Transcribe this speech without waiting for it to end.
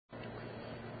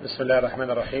بسم الله الرحمن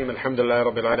الرحيم الحمد لله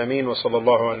رب العالمين وصلى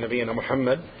الله على نبينا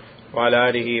محمد وعلى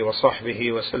آله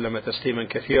وصحبه وسلم تسليما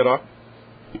كثيرا.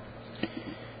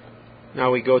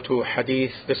 Now we go to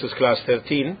hadith. This is class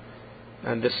 13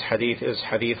 and this hadith is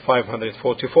hadith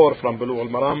 544 from Bulugh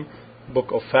al-Marâm,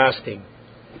 book of fasting.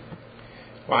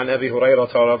 وعن أبي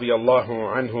هريرة رضي الله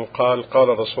عنه قال قال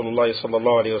رسول الله صلى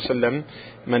الله عليه وسلم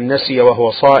من نسي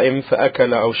وهو صائم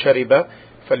فأكل أو شرب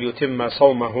فليتم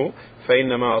صومه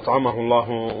فإنما أطعمه الله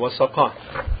وسقاه.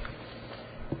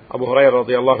 Abu Hurairah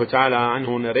radiallahu ta'ala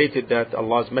anhu narrated that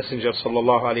Allah's Messenger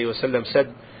sallallahu alayhi wasallam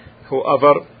said,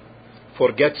 whoever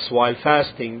forgets while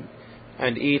fasting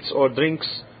and eats or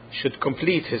drinks should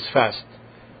complete his fast,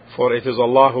 for it is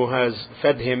Allah who has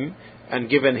fed him and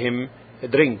given him a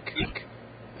drink.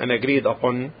 An agreed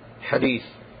upon hadith.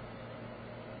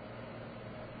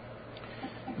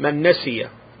 Man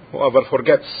nasiya, whoever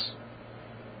forgets.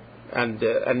 And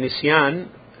nisyan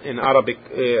in Arabic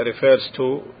refers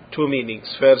to two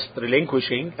meanings. First,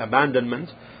 relinquishing, abandonment,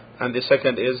 and the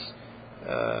second is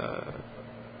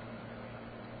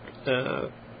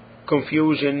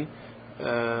confusion,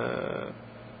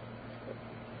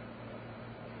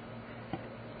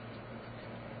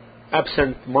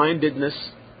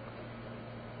 absent-mindedness,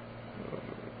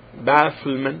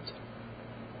 bafflement.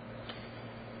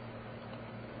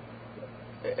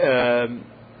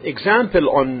 Example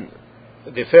on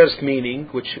the first meaning,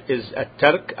 which is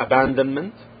at-tark,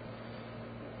 abandonment,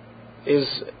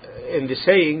 is in the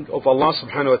saying of Allah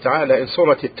subhanahu wa ta'ala in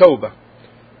Surah At-Tawbah,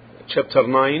 chapter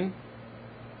 9,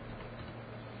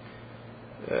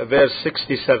 verse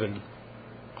 67.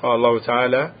 قال الله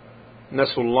تعالى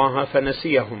نسوا الله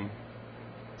فنسيهم.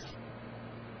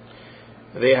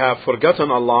 They have forgotten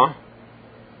Allah,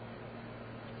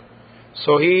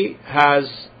 so He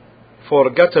has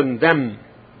forgotten them.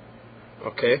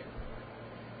 Okay.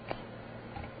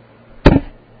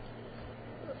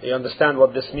 You understand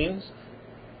what this means?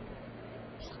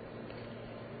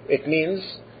 It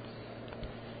means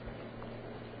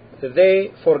that they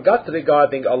forgot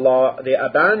regarding Allah, they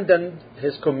abandoned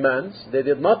His commands, they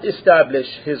did not establish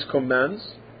His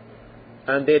commands,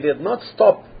 and they did not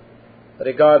stop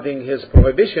regarding His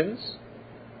prohibitions,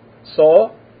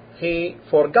 so He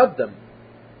forgot them.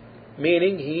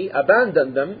 Meaning He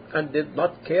abandoned them and did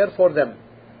not care for them.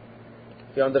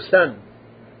 You understand?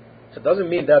 It doesn't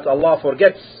mean that Allah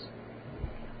forgets.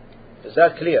 Is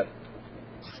that clear?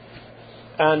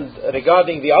 And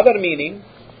regarding the other meaning,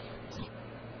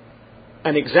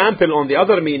 an example on the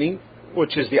other meaning,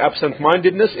 which is the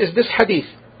absent-mindedness, is this hadith.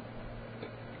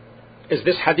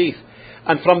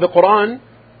 And from the Quran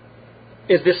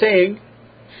is the saying,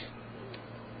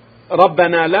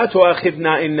 ربنا لا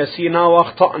تؤاخذنا إن نسينا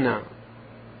وأخطأنا.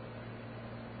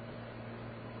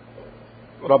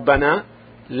 ربنا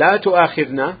لا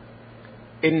تؤاخذنا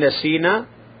إن نسينا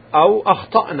أو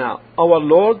أخطأنا. Our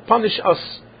Lord, punish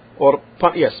us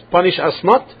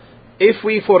not if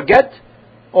we forget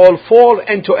or fall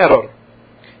into error.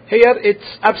 Here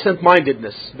it's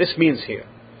absent-mindedness. This means here,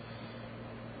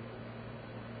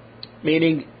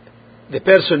 meaning the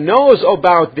person knows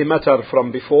about the matter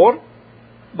from before,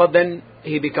 but then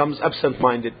he becomes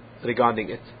absent-minded regarding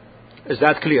it. Is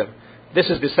that clear? This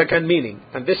is the second meaning,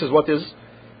 and this is what is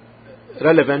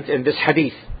relevant in this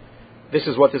hadith.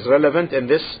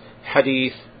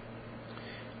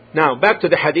 Now, back to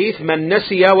the hadith. من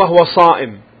نسي وهو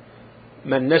صائم.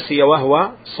 من نسي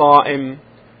وهو صائم.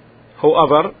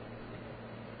 Whoever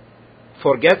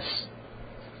forgets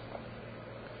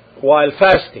while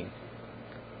fasting,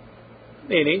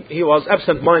 meaning he was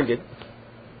absent-minded,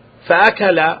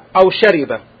 فأكل أو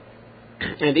شرب,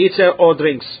 and eats or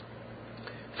drinks,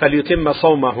 فليتم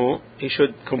صومه, he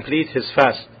should complete his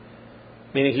fast,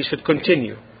 meaning he should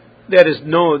continue. There is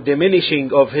no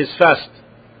diminishing of his fast,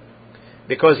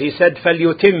 because he said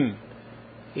فليتم,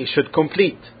 he should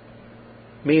complete,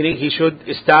 meaning he should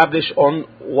establish on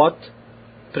what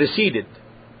preceded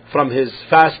from his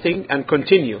fasting and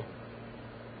continue.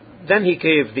 Then he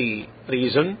gave the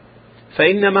reason,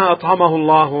 فإنما أطعمه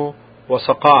الله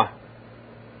وسقاه,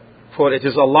 for it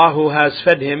is Allah who has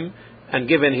fed him and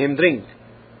given him drink.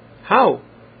 How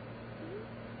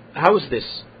is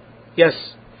this?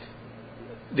 Yes,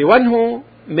 the one who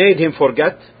made him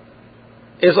forget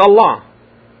is Allah.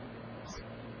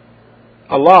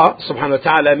 Allah subhanahu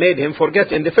wa ta'ala made him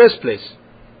forget in the first place.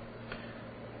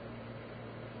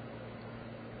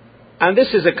 And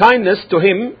this is a kindness to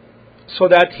him so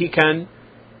that he can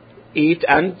eat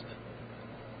and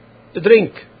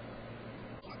drink.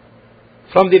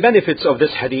 From the benefits of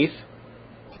this hadith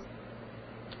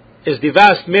is the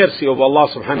vast mercy of Allah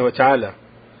subhanahu wa ta'ala,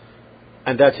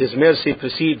 and that His mercy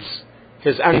precedes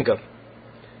His anger.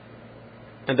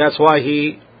 And that's why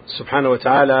He, subhanahu wa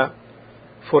ta'ala,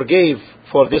 forgave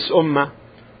for this ummah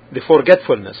the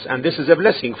forgetfulness. And this is a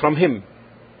blessing from Him.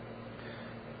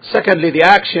 Secondly, the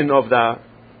action of the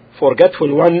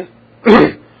forgetful one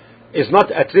is not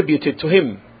attributed to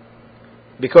him,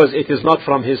 because it is not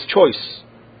from his choice.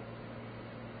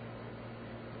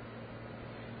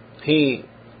 He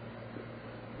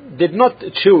did not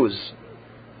choose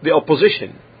the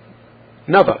opposition.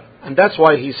 Never. And that's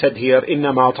why he said here,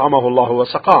 إِنَّمَا أَطْعَمَهُ اللَّهُ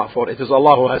وَسَقَاهُ, for it is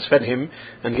Allah who has fed him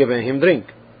and given him drink.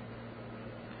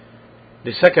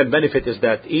 The second benefit is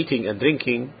that eating and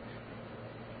drinking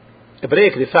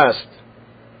break the fast.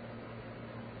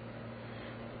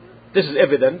 This is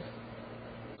evident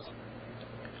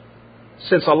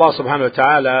since Allah subhanahu wa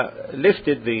ta'ala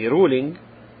lifted the ruling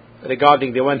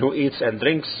regarding the one who eats and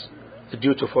drinks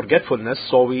due to forgetfulness.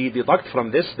 So we deduct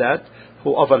from this that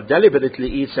whoever deliberately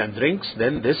eats and drinks,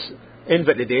 then this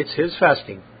invalidates his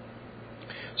fasting.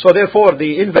 So therefore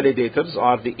the invalidators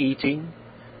are the eating,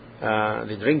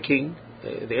 the drinking,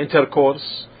 the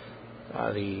intercourse,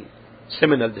 the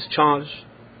seminal discharge,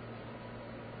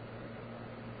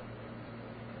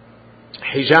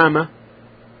 hijama,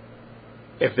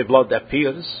 if the blood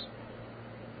appears,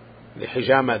 the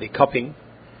hijama, the cupping.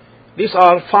 These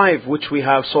are 5 which we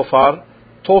have so far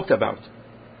talked about.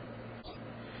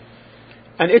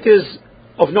 And it is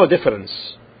of no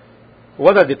difference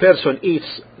whether the person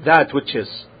eats that which is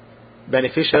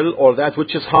beneficial or that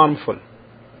which is harmful,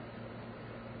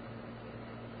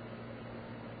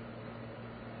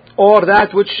 or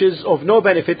that which is of no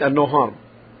benefit and no harm.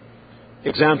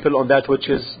 Example on that which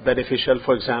is beneficial,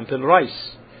 for example,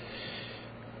 rice.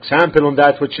 Example on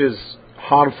that which is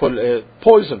harmful,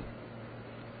 poison.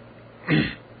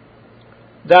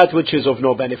 That which is of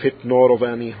no benefit nor of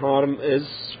any harm is,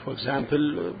 for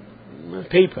example,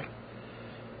 paper.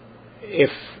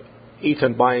 If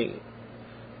eaten by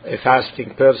a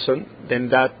fasting person, then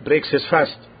that breaks his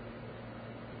fast.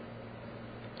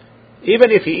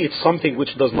 Even if he eats something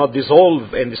which does not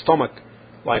dissolve in the stomach,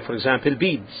 like for example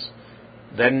beads,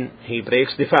 then he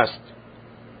breaks the fast.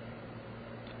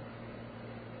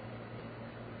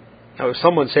 Now if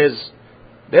someone says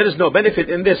there is no benefit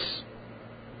in this,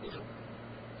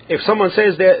 if someone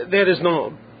says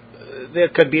there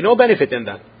could be no benefit in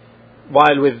that,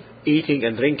 while with eating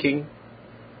and drinking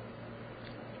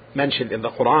mentioned in the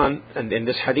Quran and in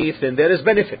this hadith, then there is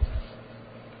benefit.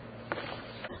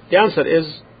 The answer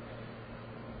is,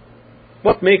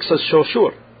 what makes us so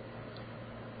sure?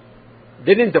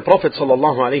 Didn't the Prophet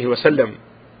ﷺ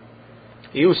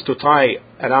used to tie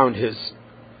around his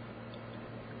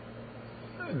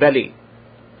belly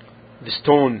the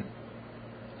stone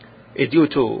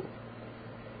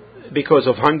because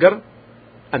of hunger,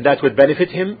 and that would benefit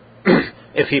him?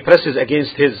 If he presses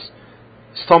against his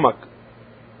stomach,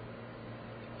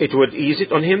 it would ease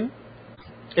it on him.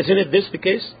 Isn't it this the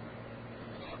case?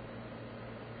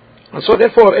 And so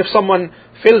therefore, if someone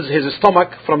fills his stomach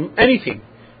from anything,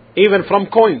 even from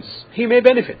coins, he may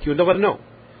benefit. You never know.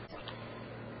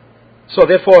 So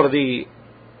therefore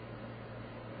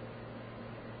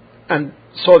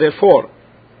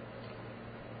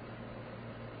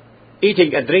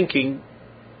eating and drinking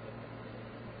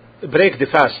break the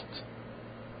fast,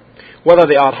 whether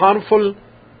they are harmful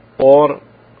or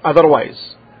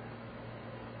otherwise,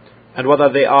 and whether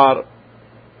they are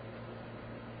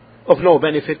of no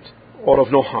benefit or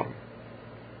of no harm.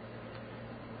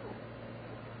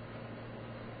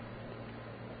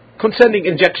 Concerning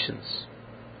injections,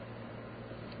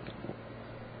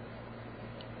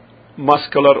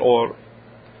 muscular or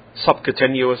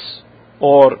subcutaneous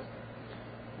or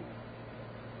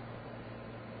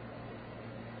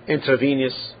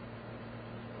intravenous,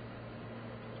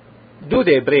 do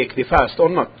they break the fast or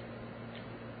not?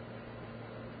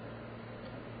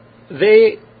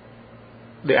 The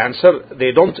answer,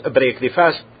 they don't break the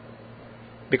fast,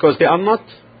 because they are not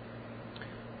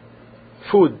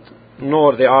food,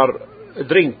 nor they are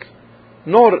drink,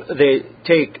 nor they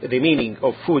take the meaning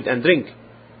of food and drink.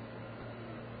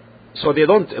 So they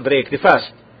don't break the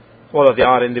fast, whether they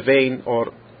are in the vein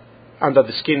or under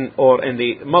the skin or in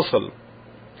the muscle.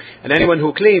 And anyone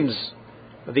who claims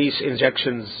these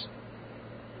injections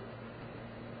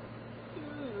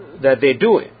that they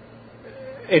do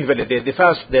invalidate the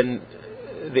fast, then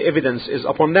the evidence is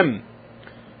upon them.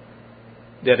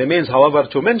 There remains, however,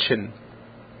 to mention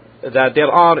that there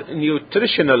are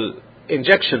nutritional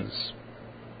injections.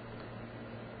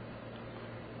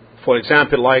 For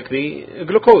example, like the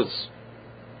glucose.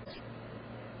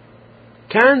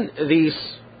 Can these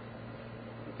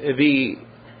be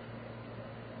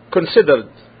considered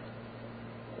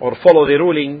or follow the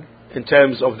ruling in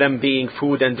terms of them being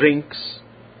food and drinks,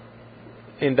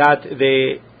 in that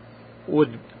they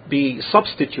would be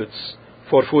substitutes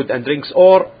for food and drinks,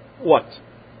 or what?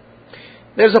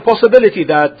 There's a possibility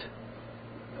that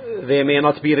they may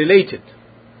not be related,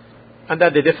 and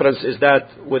that the difference is that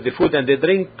with the food and the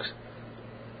drink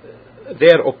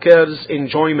there occurs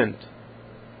enjoyment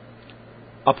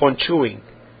upon chewing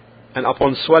and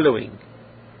upon swallowing.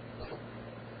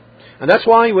 And that's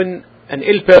why when an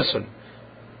ill person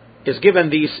is given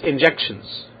these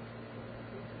injections,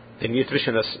 the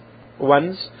nutritionist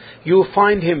ones, you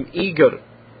find him eager,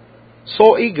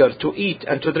 so eager to eat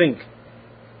and to drink.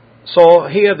 So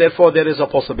here, therefore, there is a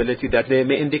possibility that they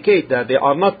may indicate that they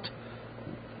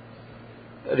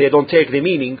don't take the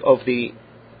meaning of the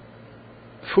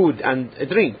food and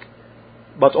drink,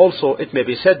 but also it may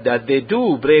be said that they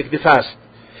do break the fast,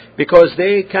 because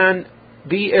they can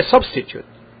be a substitute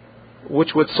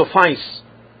which would suffice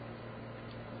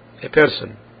a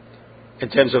person in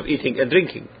terms of eating and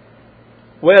drinking,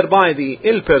 whereby the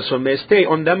ill person may stay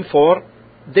on them for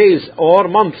days or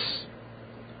months.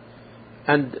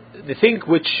 And the thing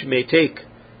which may take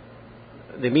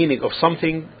the meaning of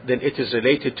something, then it is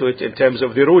related to it in terms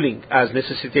of the ruling as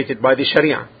necessitated by the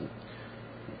Sharia.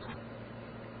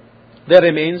 There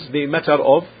remains the matter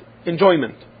of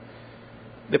enjoyment.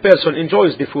 The person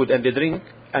enjoys the food and the drink,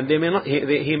 and he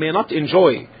may not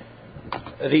enjoy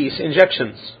these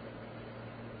injections.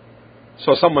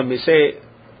 So someone may say,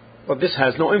 but this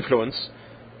has no influence.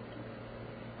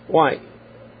 Why?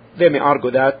 They may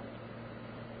argue that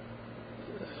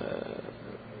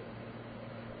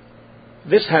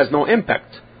this has no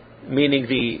impact, meaning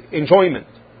the enjoyment,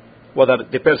 whether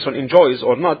the person enjoys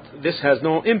or not, this has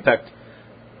no impact.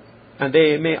 And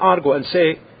they may argue and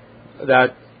say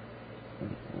that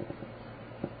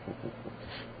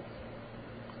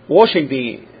washing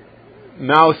the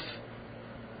mouth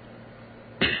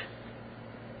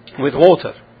with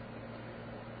water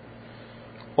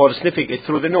or sniffing it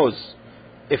through the nose,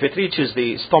 if it reaches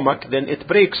the stomach, then it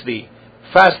breaks the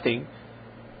fasting,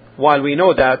 while we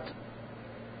know that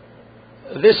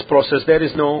this process there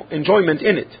is no enjoyment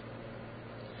in it.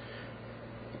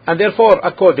 And therefore,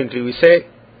 accordingly, we say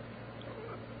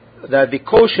that the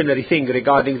cautionary thing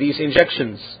regarding these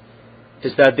injections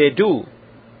is that they do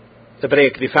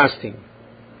break the fasting.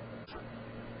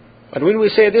 And when we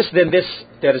say this, then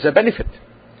there is a benefit,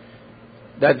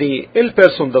 that the ill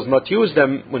person does not use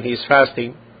them when he is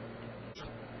fasting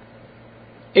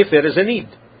if there is a need.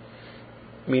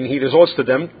 I mean, he resorts to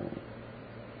them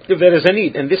if there is a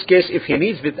need. In this case, if he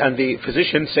needs it and the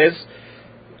physician says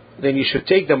then you should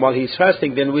take them while he is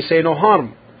fasting, then we say no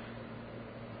harm.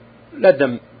 Let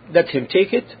him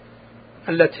take it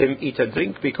and let him eat and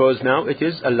drink, because now it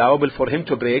is allowable for him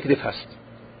to break the fast.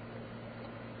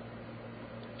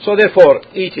 So therefore,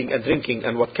 eating and drinking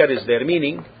and what carries their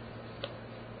meaning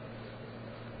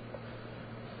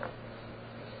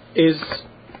is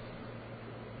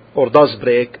or does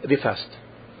break the fast.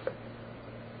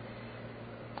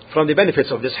 From the benefits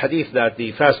of this hadith, that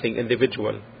the fasting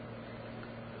individual,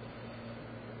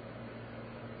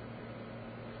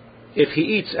 if he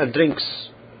eats and drinks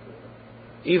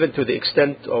even to the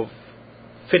extent of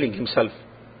filling himself,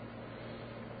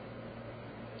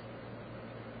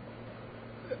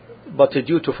 but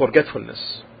due to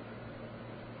forgetfulness,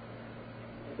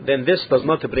 then this does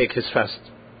not break his fast.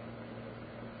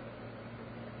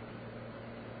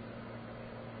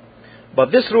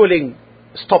 But this ruling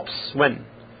stops when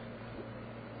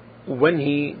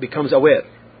he becomes aware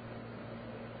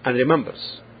and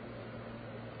remembers.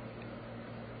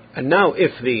 And now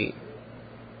if the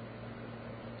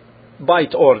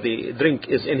bite or the drink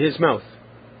is in his mouth,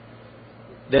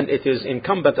 then it is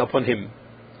incumbent upon him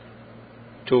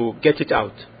to get it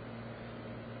out,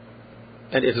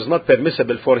 and it is not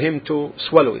permissible for him to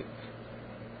swallow it,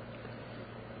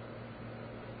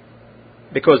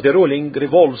 because the ruling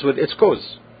revolves with its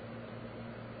cause.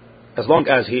 As long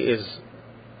as he is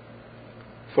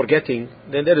forgetting,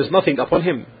 then there is nothing upon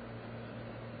him.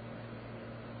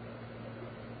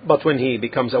 But when he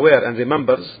becomes aware and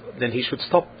remembers, then he should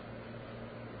stop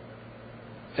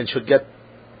and should get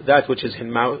that which is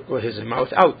in his mouth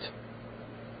out.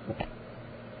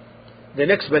 The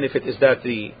next benefit is that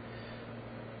the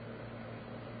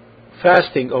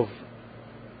fasting of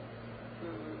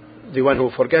the one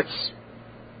who forgets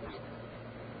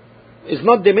is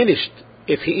not diminished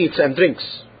if he eats and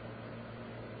drinks,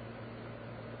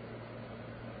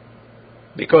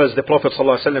 because the Prophet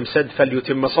ﷺ said,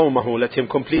 فَلْيُتِمَّ صَوْمَهُ, let him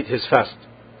complete his fast.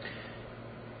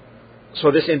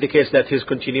 So this indicates that his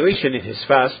continuation in his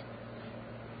fast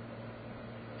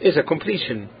is a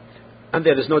completion, and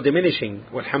there is no diminishing,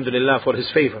 walhamdulillah, for his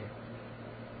favor.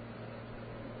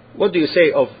 What do you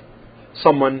say of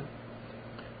someone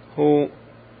who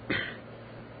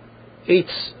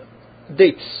eats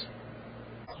dates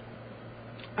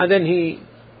and then he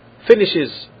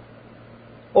finishes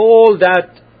all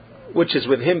that which is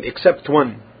with him except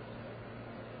one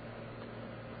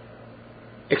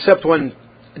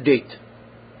date.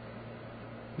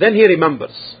 Then he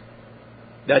remembers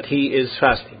that he is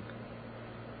fasting,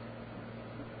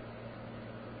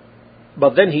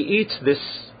 but then he eats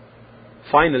this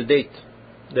final date,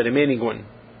 the remaining one,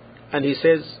 and he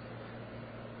says,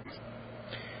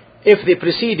 if the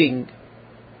preceding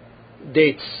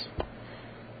dates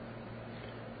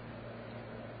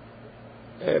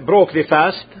broke the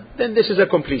fast, then this is a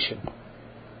completion,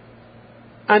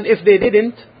 and if they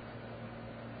didn't,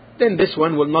 then this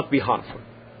one will not be harmful.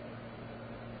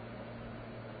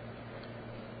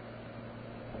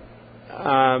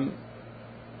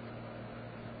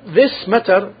 This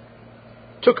matter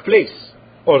took place,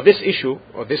 or this issue,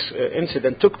 or this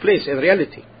incident took place in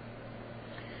reality.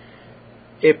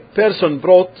 A person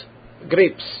brought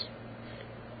grapes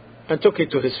and took it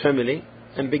to his family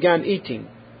and began eating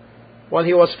while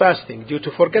he was fasting due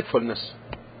to forgetfulness.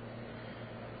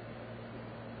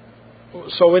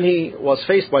 So when he was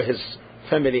faced by his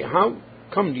family, how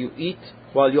come you eat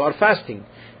while you are fasting?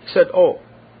 He said, oh,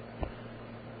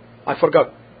 I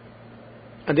forgot.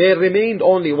 And there remained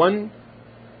only one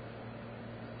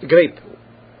grape.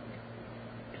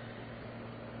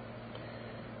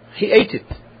 He ate it.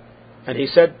 And he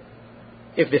said,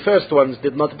 if the first ones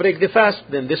did not break the fast,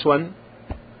 then this one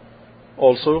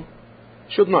also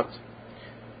should not.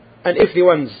 And if the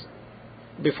ones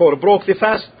before broke the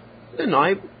fast, then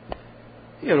I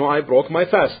broke my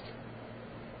fast.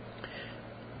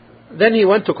 Then he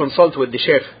went to consult with the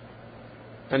sheikh,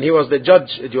 and he was the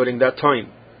judge during that time.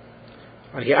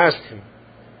 And he asked him,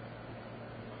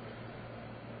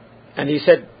 and he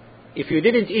said, if you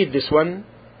didn't eat this one,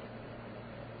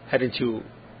 hadn't you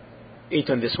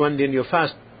eaten this one, then your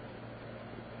fast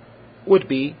would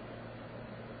be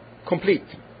complete.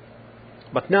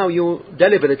 But now you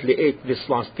deliberately ate this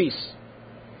last piece,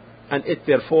 and it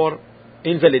therefore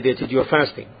invalidated your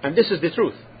fasting. And this is the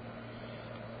truth.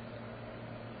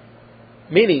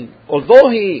 Meaning, although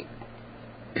he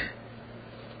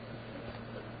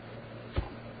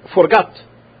forgot,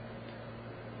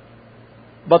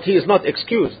 but he is not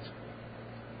excused,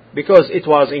 because it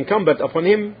was incumbent upon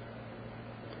him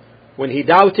when he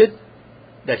doubted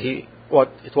that it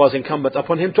was incumbent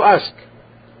upon him to ask.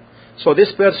 So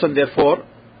this person therefore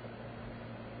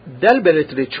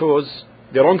deliberately chose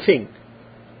the wrong thing.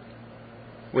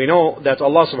 We know that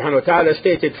Allah subhanahu wa ta'ala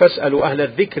stated, فَاسْأَلُوا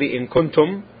أَهْلَ الذِّكْرِ إِن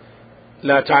كُنْتُمْ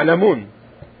لَا تَعْلَمُونَ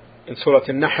in Surah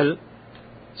Al-Nahl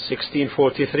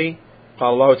 16:43.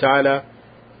 قال الله تعالى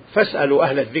فاسألوا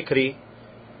أهل الذكر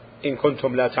إن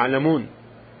كنتم لا تعلمون.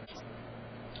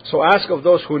 So ask of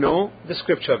those who know the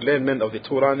scripture, learned of the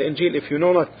Torah and the Injil, if you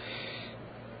know not.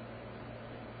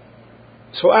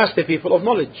 So ask the people of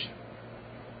knowledge.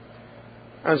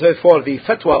 And therefore the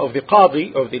fatwa of the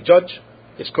qadi, of the judge,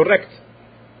 is correct.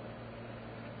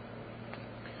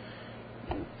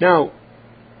 Now,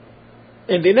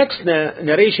 in the next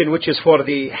narration, which is for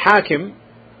the hakim,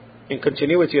 in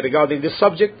continuity regarding this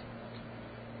subject,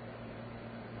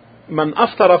 من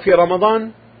أفطر في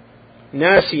رمضان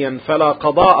ناسيا فلا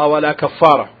قضاء ولا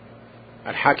كفارة.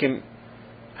 Al-Hakim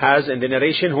has in the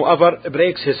narration, whoever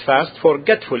breaks his fast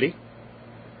forgetfully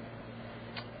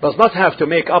does not have to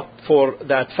make up for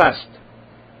that fast,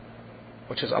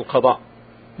 which is al-qada,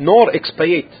 nor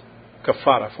expiate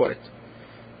kafara for it.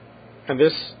 And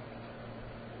this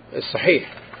is sahih.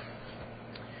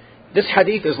 This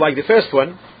hadith is like the first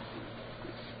one,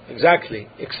 exactly,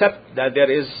 except that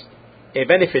there is a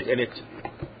benefit in it,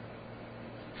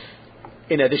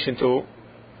 in addition to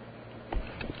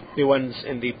the ones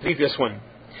in the previous one.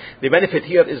 The benefit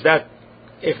here is that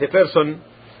if the person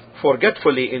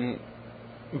forgetfully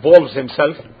involves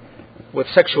himself with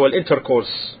sexual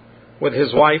intercourse with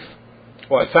his wife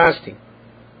while fasting,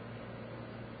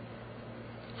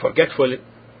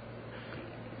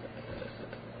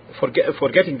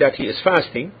 forgetting that he is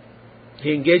fasting,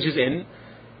 he engages in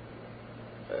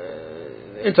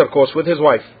intercourse with his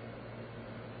wife,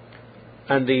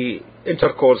 and the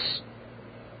intercourse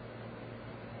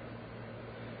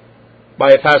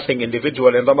by a fasting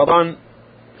individual in Ramadan,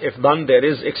 if done, there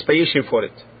is expiation for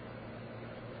it.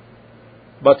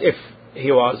 But if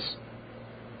he was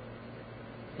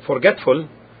forgetful,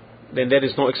 then there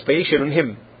is no expiation on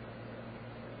him.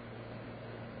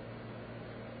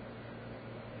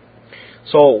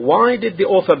 So why did the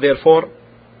author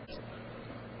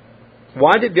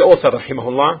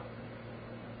rahimahullah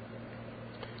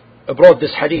brought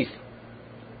this hadith?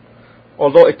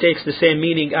 although it takes the same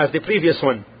meaning as the previous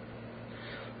one?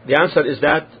 The answer is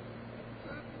that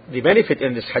the benefit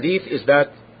in this hadith is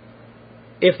that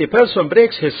if the person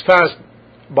breaks his fast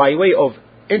by way of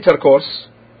intercourse,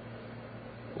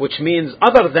 which means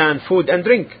other than food and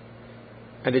drink,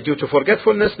 and due to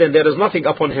forgetfulness, then there is nothing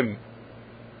upon him,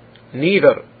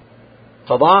 neither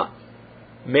qada,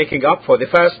 making up for the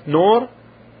fast, nor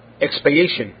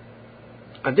expiation.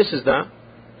 And this is the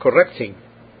correct thing,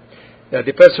 that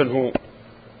the person who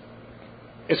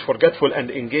is forgetful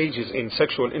and engages in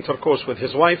sexual intercourse with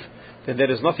his wife, then there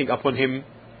is nothing upon him.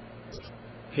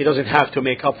 He doesn't have to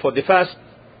make up for the fast,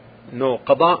 no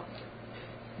qada,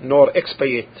 nor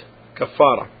expiate,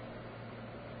 kafara.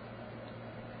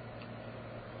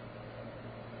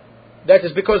 That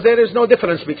is because there is no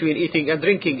difference between eating and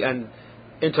drinking and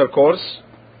intercourse,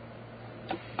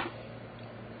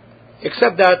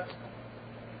 except that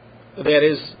there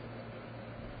is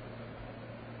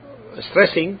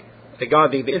stressing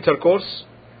regarding the intercourse,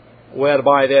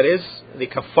 whereby there is the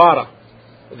kafara,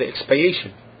 the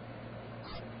expiation.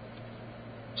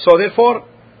 So therefore,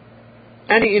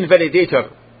 any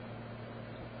invalidator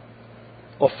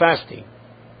of fasting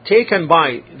taken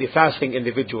by the fasting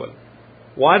individual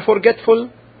while forgetful,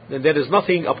 then there is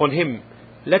nothing upon him.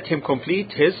 Let him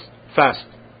complete his fast.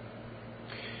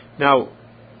 Now,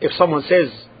 if someone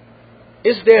says,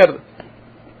 is there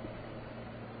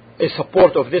a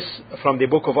support of this from the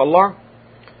book of Allah?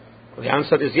 The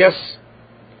answer is yes.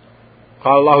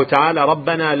 قال الله تعالى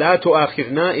ربنا لا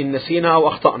تؤاخذنا إن نسينا أو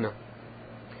أخطأنا.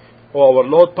 Oh, our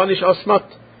Lord, punish us not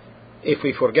if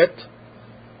we forget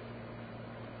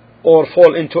or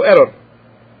fall into error.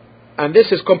 And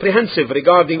this is comprehensive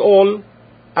regarding all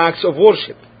acts of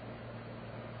worship.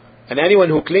 And anyone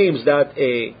who claims that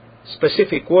a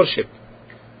specific worship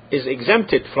is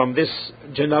exempted from this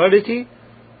generality,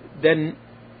 then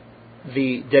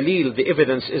the dalil, the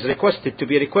evidence, is to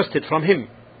be requested from him.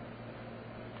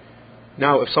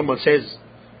 Now, if someone says,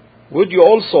 would you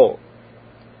also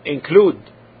include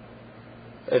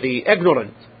the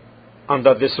ignorant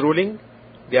under this ruling?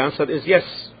 The answer is yes,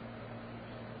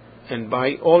 and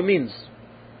by all means.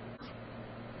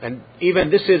 And even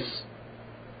this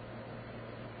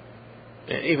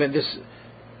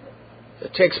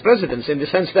takes precedence in the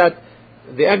sense that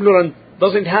the ignorant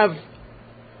doesn't have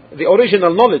the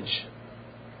original knowledge.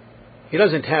 He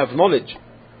doesn't have knowledge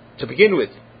to begin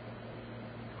with,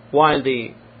 while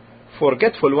the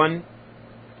forgetful one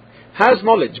has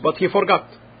knowledge, but he forgot.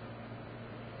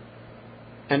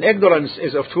 And ignorance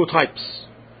is of two types.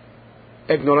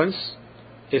 Ignorance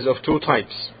is of two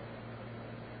types.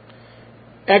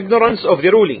 Ignorance of the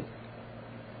ruling.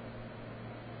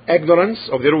 Ignorance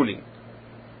of the ruling.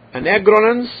 And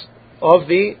ignorance of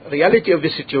the reality of the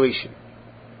situation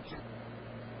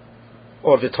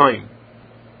or the time.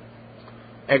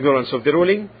 Ignorance of the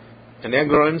ruling and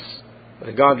ignorance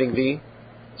regarding the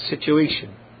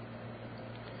situation.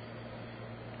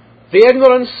 The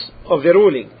ignorance of the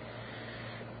ruling.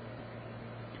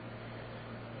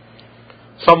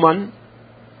 Someone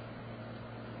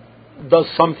does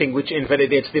something which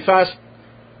invalidates the fast,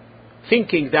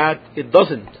 thinking that it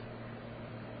doesn't.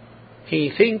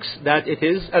 He thinks that it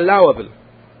is allowable.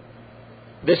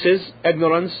 This is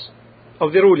ignorance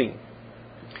of the ruling.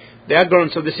 The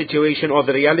ignorance of the situation or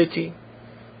the reality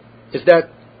is that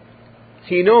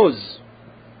he knows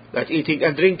that eating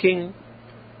and drinking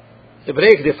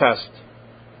break the fast,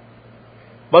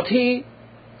 but he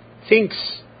thinks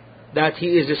that he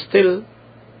is still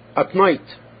at night.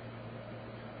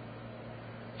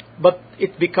 But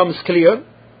it becomes clear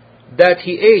that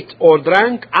he ate or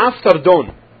drank after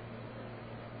dawn.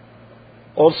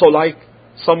 Also, like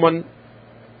someone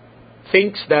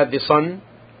thinks that the sun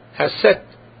has set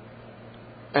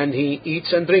and he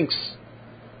eats and drinks,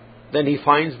 then he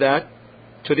finds that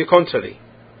to the contrary.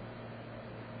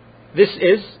 This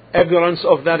is ignorance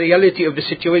of the reality of the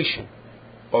situation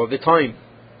or the time.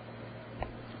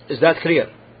 Is that clear?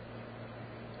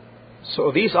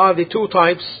 So these are the two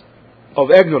types of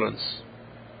ignorance.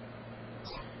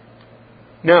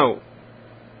 Now,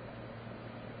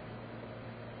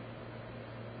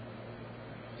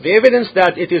 the evidence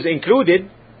that it is included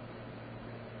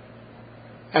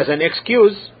as an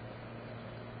excuse,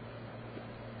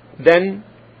 then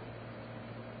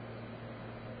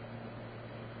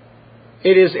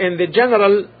it is in the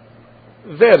general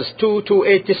verse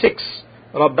 286,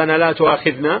 رَبَّنَا لَا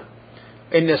تُؤَاخِذْنَا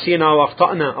إِن نَسِينَا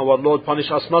وَأَخْطَأْنَا. Our Lord, punish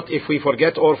us not if we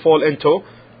forget or fall into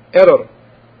error.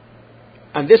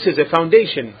 And this is a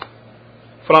foundation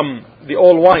from the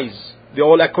all-wise, the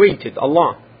all-acquainted,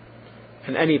 Allah.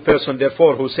 And any person,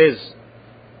 therefore, who says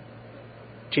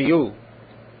to you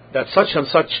that such and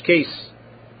such case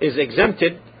is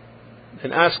exempted,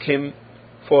 then ask him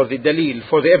for the dalil,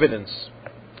 for the evidence.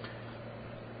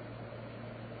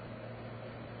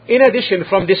 In addition,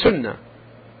 from the Sunnah,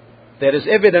 there is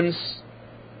evidence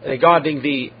regarding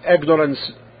the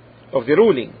ignorance of the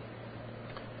ruling.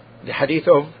 The hadith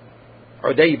of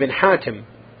Uday bin Hatim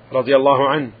radiallahu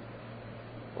anhu,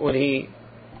 when he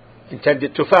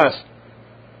intended to fast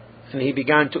and he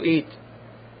began to eat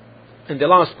in the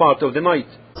last part of the night.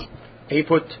 He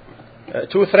put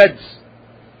 2 threads,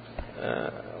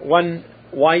 one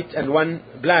white and one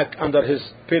black, under his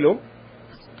pillow,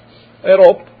 a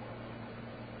rope.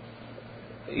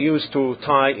 They used to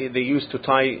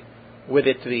tie with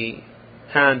it the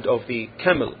hand of the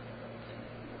camel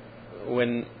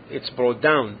when it's brought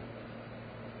down.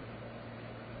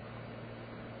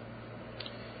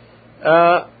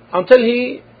 Until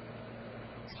he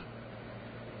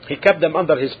kept them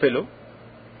under his pillow,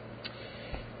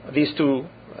 these 2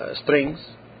 strings,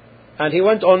 and he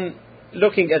went on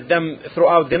looking at them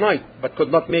throughout the night, but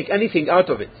could not make anything out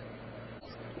of it.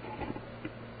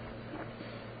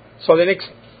 So the next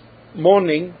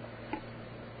morning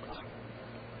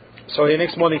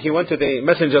he went to the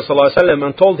Messenger sallallahu alaihi wasallam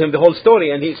and told him the whole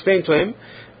story, and he explained to him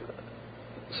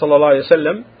sallallahu alaihi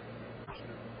wasallam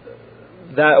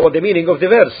what the meaning of the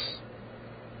verse.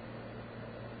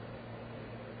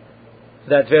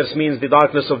 That verse means the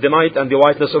darkness of the night and the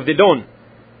whiteness of the dawn.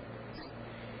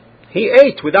 He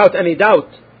ate without any doubt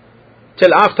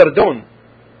till after dawn,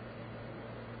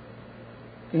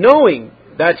 knowing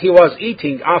that he was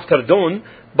eating after dawn,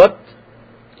 but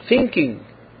thinking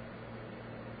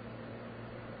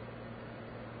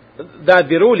that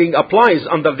the ruling applies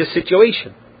under this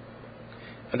situation.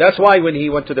 And that's why when he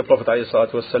went to the Prophet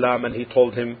ﷺ and he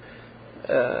told him,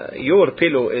 your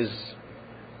pillow is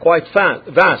quite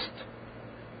vast,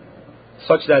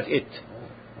 such that it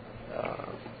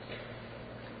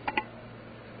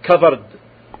covered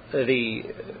the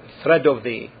thread of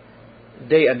the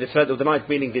day and the thread of the night,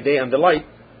 meaning the day and the light,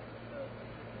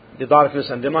 the darkness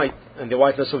and the night, and the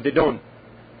whiteness of the dawn.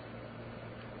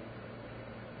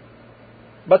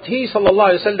 But he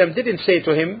sallallahu alaihi wasallam didn't say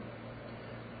to him,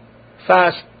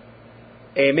 fast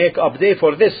a make-up day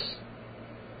for this.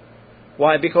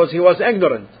 Why? Because he was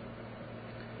ignorant,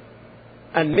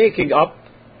 and making up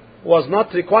was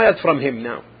not required from him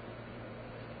now.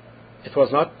 It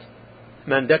was not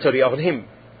mandatory on him.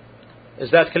 Is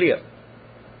that clear?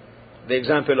 The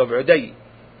example of Uday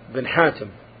bin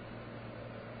Hatim.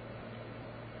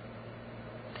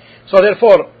 So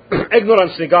therefore,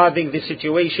 ignorance regarding the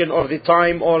situation or the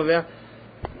time or the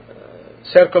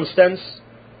circumstance,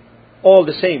 all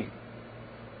the same.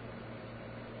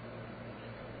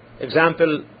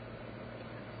 Example,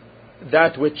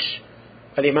 that which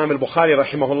Al-Imam al-Bukhari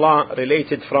rahimahullah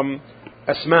related from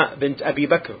Asma bint Abi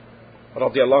Bakr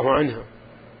radiyallahu anha,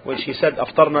 when she said,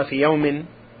 أفطرنا في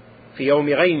يوم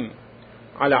غيم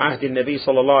على عهد النبي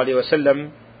صلى الله عليه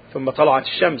وسلم ثم طلعت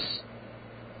الشمس.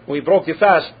 We broke the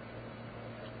fast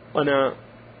on a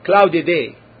cloudy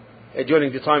day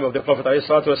during the time of the Prophet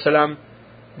ﷺ.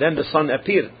 Then the sun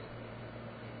appeared.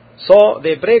 So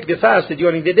they break the fast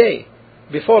during the day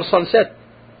before sunset,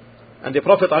 and the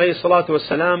Prophet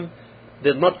ﷺ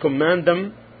did not command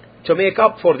them to make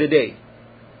up for the day.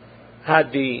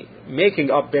 Had the making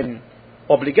up been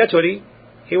obligatory,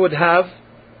 he would have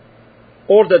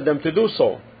ordered them to do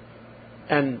so,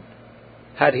 and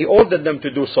had he ordered them to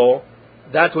do so,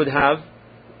 that would have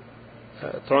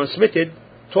transmitted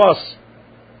to us,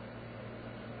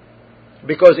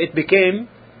 because it became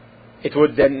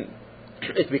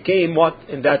what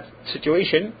in that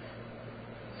situation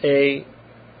a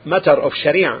matter of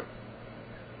Sharia,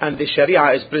 and the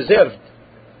Sharia is preserved.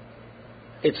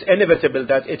 It's inevitable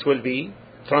that it will be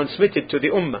transmitted to the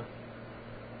Ummah.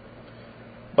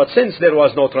 But since there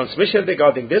was no transmission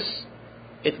regarding this,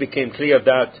 it became clear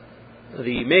that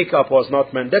the make-up was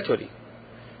not mandatory.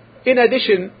 In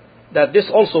addition, that this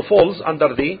also falls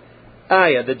under the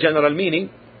ayah, the general meaning,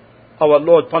 our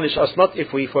Lord punish us not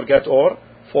if we forget or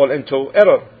fall into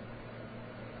error.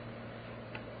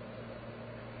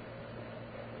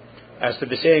 As to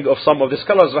the saying of some of the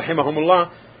scholars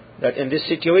rahimahumullah, that in this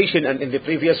situation and in the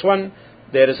previous one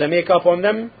there is a make-up on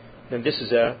them, then this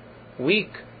is a weak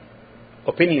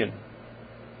opinion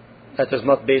that is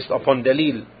not based upon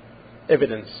dalil,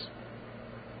 evidence.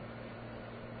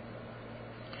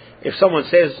 If someone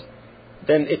says,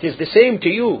 then it is the same to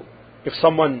you if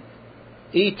someone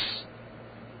eats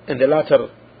in the latter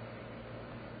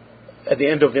at the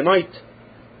end of the night,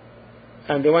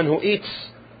 and the one who eats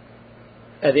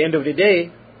at the end of the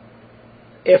day,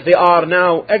 if they are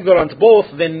now ignorant both,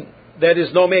 then there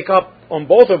is no make-up on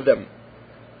both of them.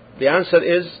 The answer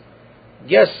is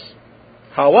yes.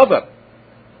 However,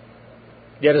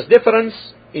 there is difference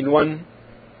in one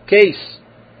case.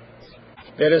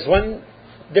 There is one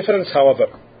difference, however.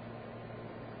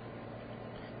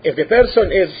 If the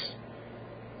person is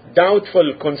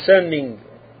doubtful concerning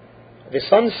the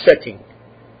sun setting,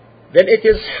 then it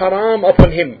is haram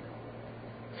upon him,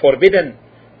 forbidden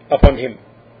upon him,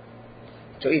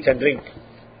 to eat and drink,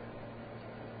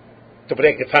 to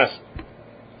break the fast.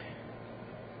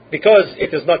 Because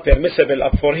it is not permissible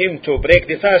for him to break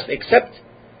the fast except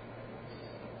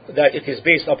that it is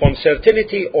based upon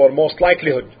certainty or most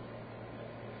likelihood.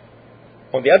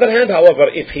 On the other hand, however,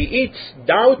 if he eats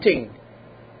doubting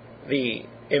the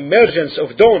emergence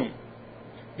of dawn,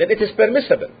 then it is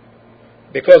permissible.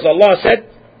 Because Allah said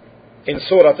in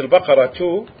Surah Al-Baqarah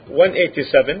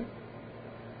 2:187,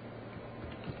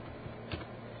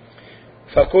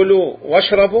 فَكُلُوا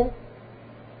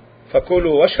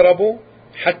وَاشْرَبُوا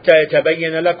حَتَّى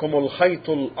يَتَبَيَّنَ لَكُمُ الْخَيْطُ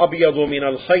الْأَبْيَضُ مِنَ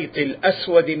الْخَيْطِ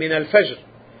الْأَسْوَدِ مِنَ الْفَجْرِ,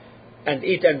 and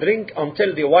eat and drink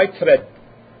until the white thread,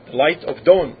 the light of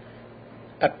dawn,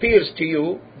 appears to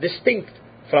you distinct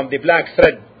from the black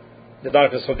thread, the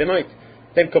darkness of the night.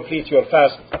 Then complete your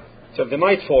fast till the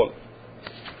nightfall.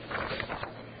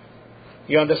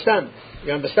 You understand?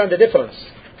 You understand the difference?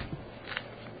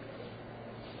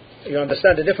 You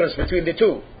understand the difference between the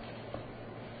two?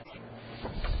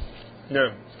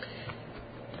 No.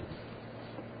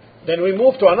 Then we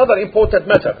move to another important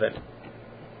matter then.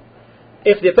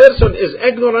 If the person is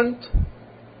ignorant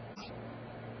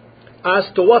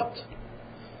as to what?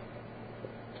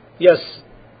 Yes,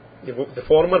 the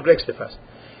former breaks the fast.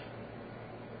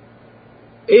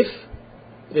 If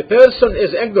the person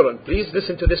is ignorant, please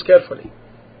listen to this carefully.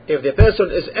 If the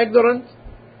person is ignorant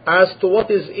as to what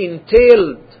is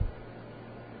entailed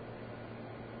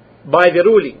by the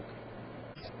ruling,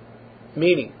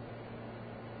 meaning,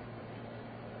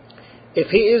 if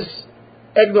he is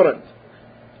ignorant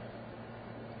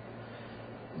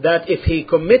that if he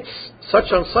commits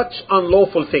such and such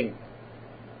unlawful thing,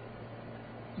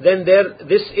 then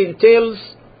this entails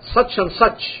such and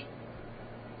such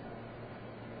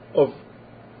of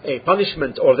a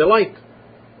punishment or the like,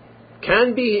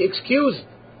 can be excused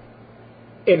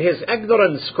in his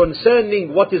ignorance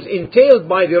concerning what is entailed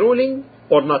by the ruling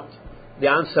or not? The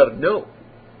answer, no.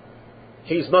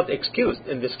 He is not excused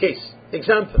in this case.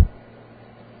 Example,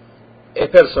 a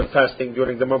person fasting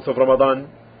during the month of Ramadan,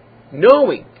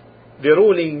 knowing the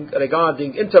ruling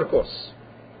regarding intercourse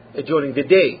during the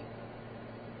day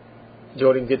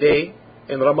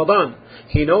in Ramadan,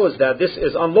 he knows that this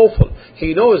is unlawful.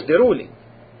 He knows the ruling,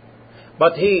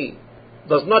 but he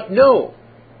does not know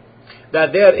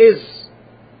that there is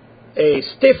a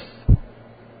stiff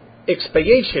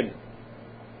expiation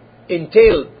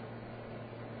entailed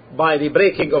by the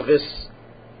breaking of this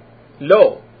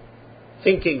law,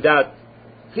 thinking that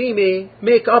he may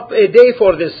make up a day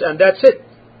for this and that's it.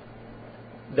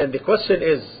 Then the question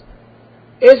is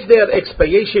there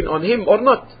expiation on him or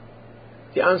not?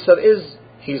 The answer is,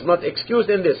 he is not excused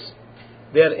in this.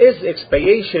 There is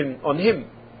expiation on him.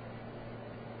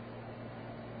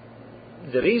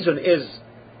 The reason is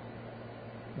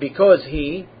because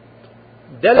he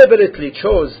deliberately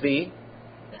chose the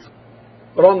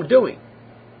wrongdoing.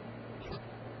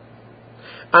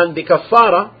 And the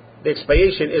kafara, the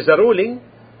expiation, is a ruling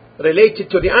related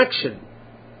to the action.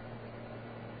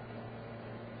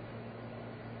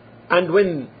 And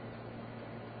when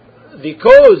the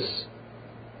cause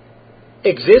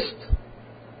exists,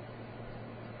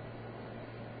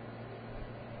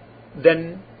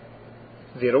 then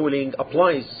the ruling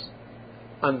applies,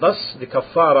 and thus the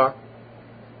kafara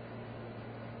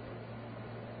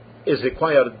is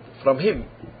required from him.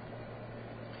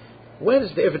 Where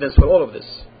is the evidence for all of this?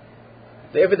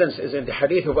 The evidence is in the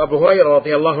hadith of Abu Hurairah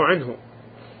radiallahu anhu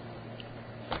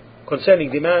concerning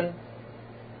the man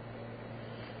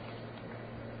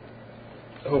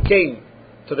who came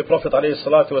to the Prophet alayhi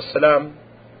salatu wasalam,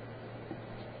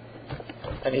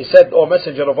 and he said, O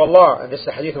Messenger of Allah, and this is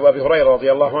the hadith of Abu Hurairah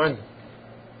radiallahu anhu,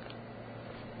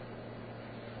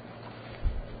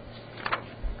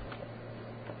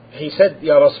 he said,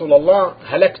 Ya Rasulullah,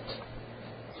 halakt.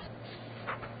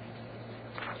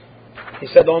 He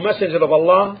said, O Messenger of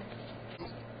Allah,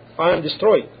 I am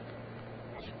destroyed,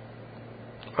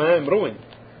 I am ruined.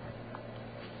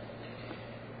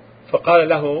 فقال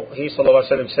له, he صلى الله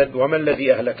عليه وسلم said, وما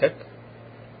الذي أهلكك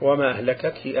وما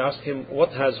أهلكك? He asked him,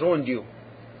 what has ruined you?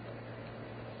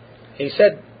 He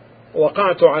said,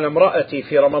 وقعت على امرأتي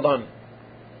في رمضان.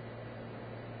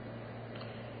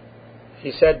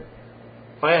 He said,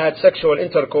 I had sexual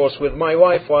intercourse with my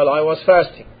wife while I was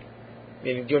fasting,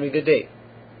 meaning during the day.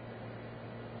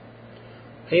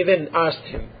 He then asked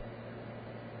him,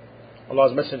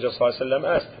 Allah's Messenger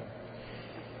ﷺ asked him,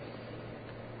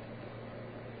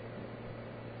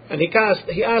 and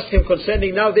he asked him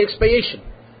concerning now the expiation.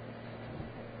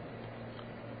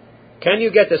 Can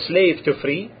you get a slave to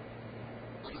free?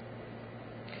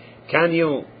 Can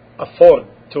you afford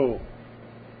to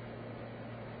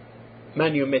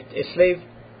manumit a slave?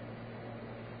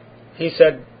 He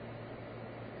said,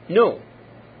 no.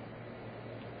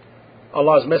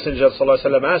 Allah's Messenger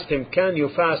ﷺ asked him, can you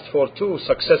fast for 2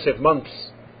 successive months?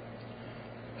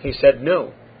 He said,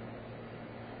 no.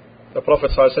 The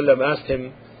Prophet ﷺ asked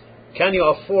him, can you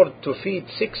afford to feed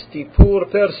 60 poor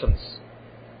persons?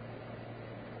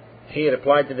 He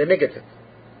replied in the negative,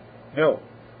 no.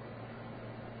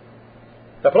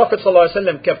 The Prophet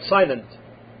ﷺ kept silent,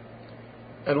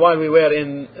 and while we were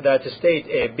in that state,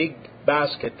 a big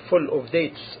basket full of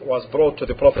dates was brought to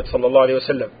the Prophet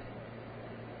ﷺ,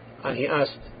 and he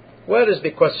asked, where is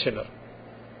the questioner?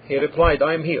 He replied,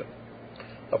 I am here.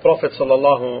 The Prophet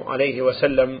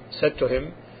ﷺ said to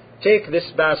him, take this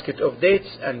basket of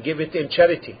dates and give it in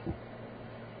charity.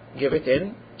 Give it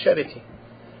in charity.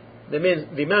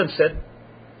 The man said,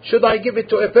 should I give it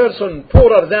to a person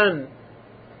poorer than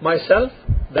myself,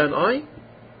 than I?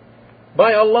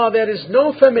 By Allah, there is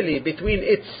no family between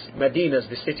its Medinas,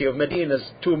 the city of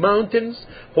Medina's 2 mountains,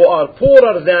 who are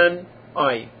poorer than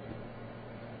I.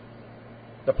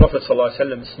 The Prophet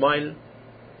ﷺ smiled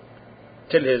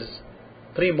till his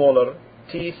premolar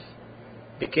teeth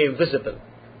became visible,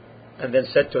 and then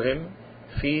said to him,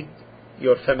 feed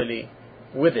your family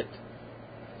with it.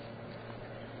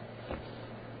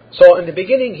 So in the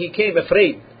beginning he came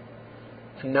afraid,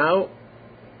 and now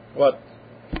what?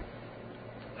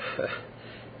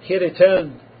 He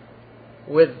returned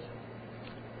with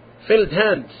filled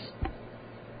hands.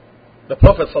 The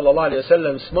Prophet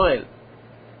ﷺ smiled,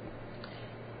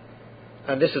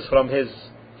 and this is from his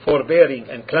forbearing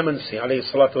and clemency alayhi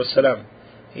salatu wasalam.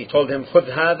 He told him,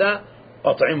 خُذْ هَذَا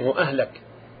أَطْعِمْهُ أَهْلَكَ,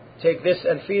 take this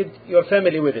and feed your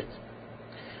family with it.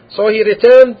 So he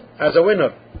returned as a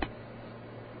winner,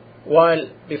 while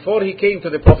before he came to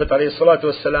the Prophet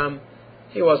ﷺ,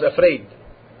 he was afraid.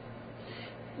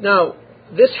 Now,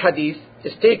 this hadith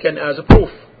is taken as a proof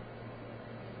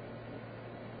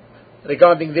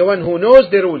regarding the one who knows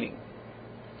the ruling,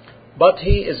 but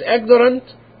he is ignorant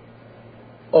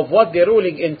of what the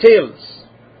ruling entails.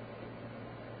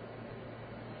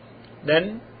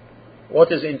 Then,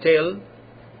 what is entailed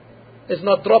is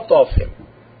not dropped off him.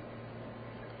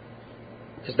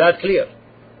 Is that clear?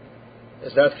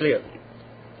 Is that clear?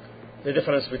 The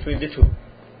difference between the two.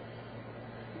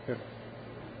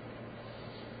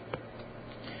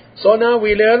 So now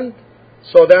we learned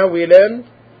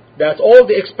that all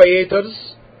the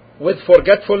expiators with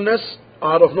forgetfulness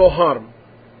are of no harm.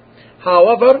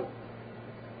 However,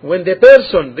 when the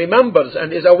person remembers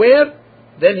and is aware,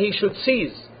 then he should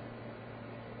cease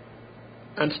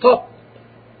and stop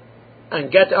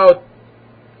and get out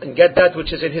and get that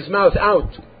which is in his mouth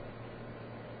out.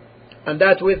 And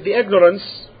that with the ignorance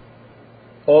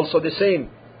also the same,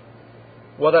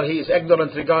 whether he is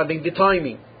ignorant regarding the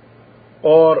timing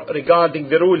or regarding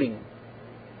the ruling.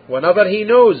 Whenever he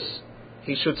knows,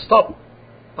 he should stop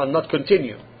and not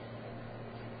continue.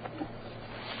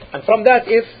 And from that,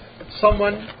 if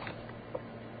someone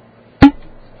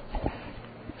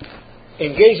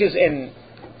engages in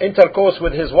intercourse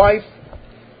with his wife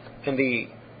in the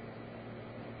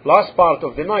last part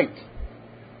of the night,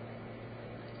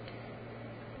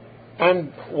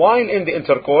 and while in the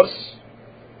intercourse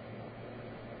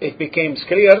it becomes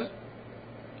clear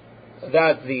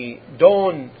that the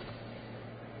dawn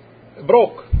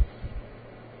broke,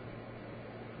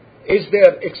 is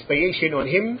there expiation on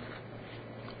him,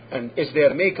 and is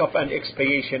there makeup and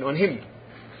expiation on him?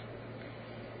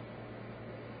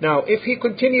 Now, if he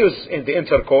continues in the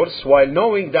intercourse while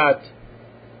knowing that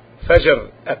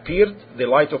Fajr appeared, the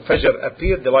light of Fajr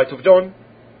appeared, the light of dawn,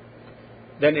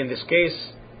 then in this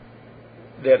case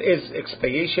there is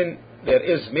expiation, there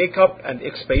is makeup and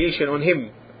expiation on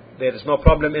him. There is no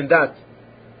problem in that.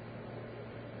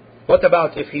 What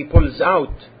about if he pulls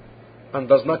out and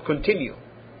does not continue?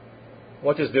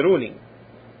 What is the ruling?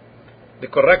 The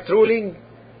correct ruling,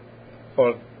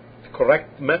 or the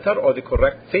correct matter, or the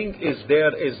correct thing is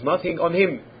there is nothing on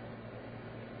him.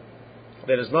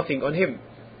 There is nothing on him.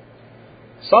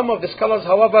 Some of the scholars,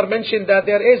 however, mention that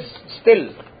there is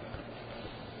still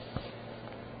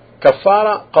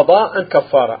kafara, qada and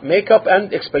kafara, makeup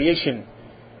and expiation,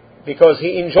 because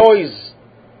he enjoys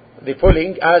the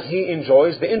pulling as he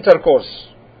enjoys the intercourse.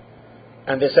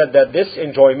 And they said that this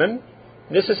enjoyment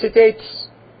necessitates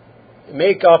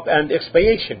makeup and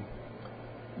expiation.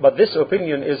 But this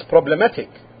opinion is problematic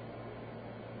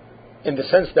in the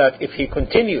sense that if he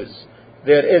continues,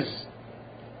 there is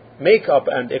makeup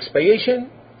and expiation,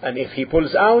 and if he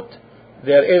pulls out,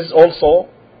 there is also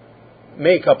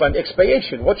makeup and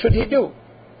expiation. What should he do?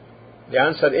 The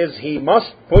answer is he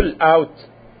must pull out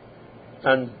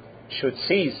and should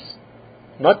cease,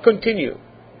 not continue.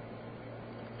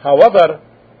 However,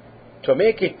 to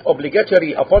make it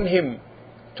obligatory upon him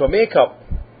to make up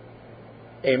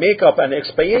a makeup and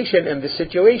expiation in this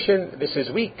situation, this is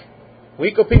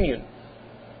weak opinion.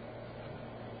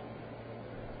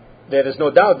 There is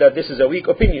no doubt that this is a weak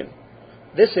opinion.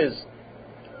 This is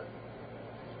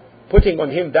putting on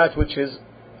him that which is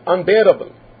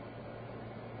unbearable.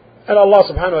 And Allah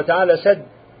subhanahu wa ta'ala said,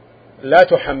 لا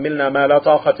تحملنا ما لا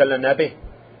طاقة لنا به.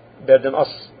 Burden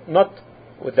us not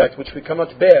with that which we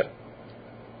cannot bear.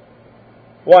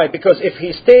 Why? Because if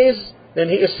he stays, then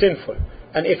he is sinful.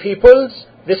 And if he pulls,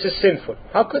 this is sinful.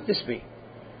 How could this be?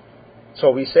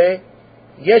 So we say,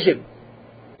 يجب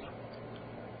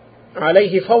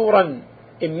عليه فورا.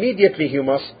 Immediately he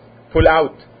must pull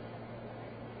out.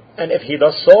 And if he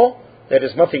does so, there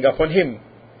is nothing upon him.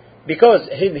 Because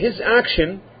his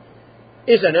action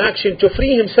is an action to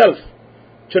free himself,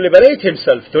 to liberate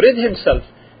himself, to rid himself.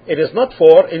 It is not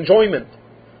for enjoyment.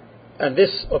 And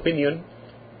this opinion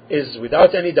is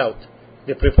without any doubt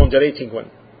the preponderating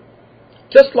one.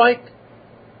 Just like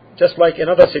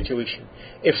another situation.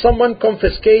 If someone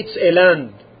confiscates a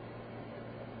land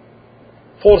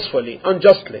forcefully,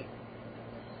 unjustly,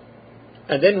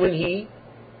 and then when he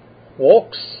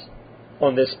walks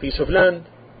on this piece of land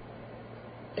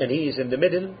and he is in the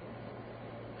middle,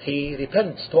 he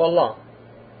repents to Allah.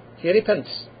 He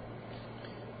repents.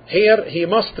 Here he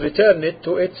must return it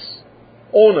to its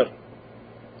owner.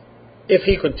 If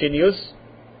he continues,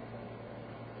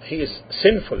 he is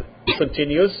sinful. He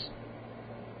continues,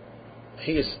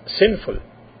 he is sinful.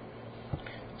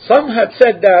 Some had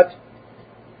said that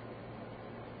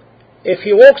if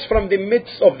he walks from the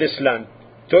midst of this land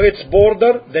to its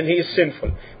border, then he is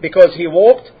sinful, because he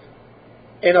walked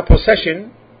in a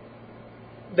possession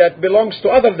that belongs to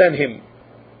other than him,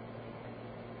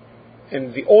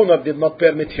 and the owner did not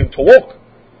permit him to walk.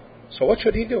 So what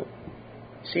should he do?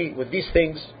 See, with these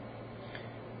things,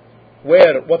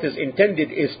 where what is intended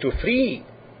is to free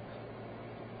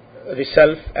the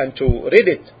self and to rid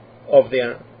it of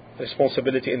the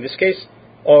responsibility in this case,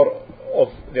 or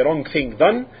of the wrong thing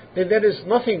done, then there is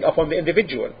nothing upon the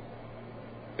individual.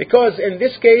 Because in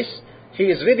this case, he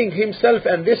is ridding himself,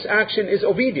 and this action is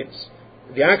obedience.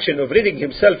 The action of ridding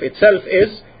himself itself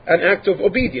is an act of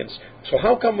obedience. So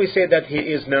how can we say that he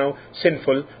is now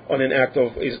sinful on an act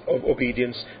of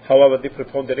obedience? However, the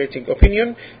preponderating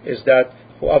opinion is that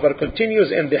whoever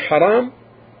continues in the haram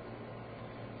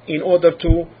in order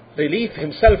to relieve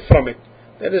himself from it,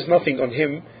 there is nothing on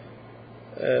him,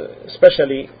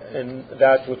 especially in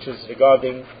that which is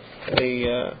regarding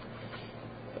the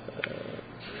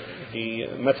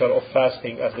matter of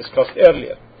fasting as discussed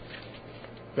earlier.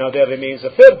 Now there remains a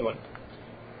third one,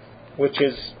 which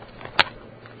is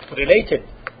related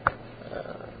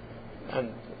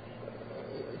and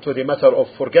to the matter of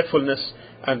forgetfulness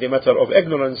and the matter of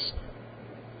ignorance,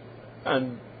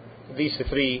 and these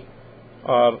three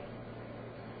are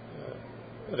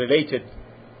related,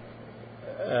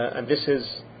 and this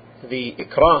is the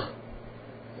ikrah,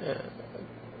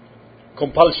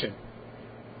 compulsion.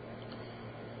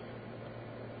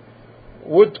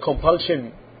 Would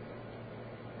compulsion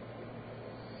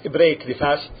break the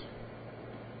fast?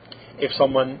 If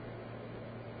someone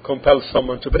compels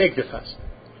someone to break the fast,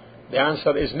 the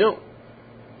answer is no.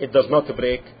 It does not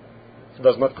break, it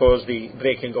does not cause the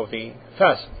breaking of the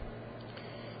fast.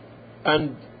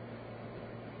 And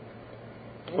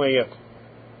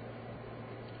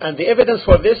the evidence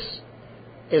for this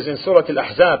is in Surah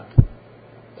Al-Ahzab,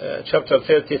 chapter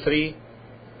 33,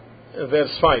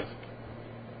 verse 5.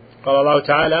 قال الله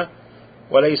تعالى: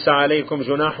 وليس عليكم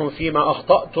جناح فيما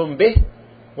أخطأتم به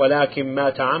ولكن ما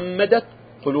تعمدت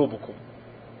قلوبكم.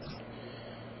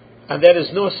 And there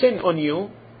is no sin on you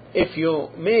if you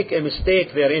make a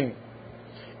mistake therein,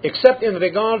 except in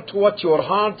regard to what your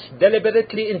hearts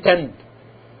deliberately intend.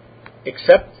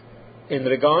 Except in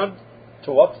regard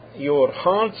to what your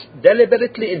hearts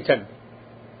deliberately intend.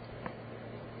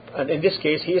 And in this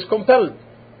case, he is compelled.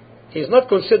 He is not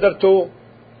considered to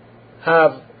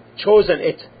have chosen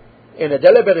it in a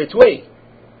deliberate way,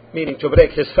 meaning to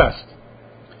break his fast.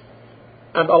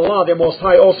 And Allah the Most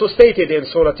High also stated in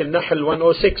Surah Al-Nahl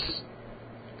 106,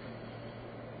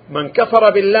 من كفر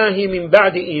بالله من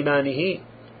بعد إيمانه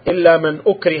إلا من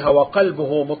أكره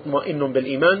وقلبه مطمئن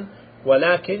بالإيمان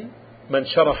ولكن من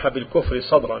شرح بالكفر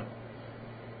صدرا.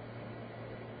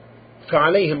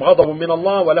 فعليهم غضب من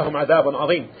الله ولهم عذاب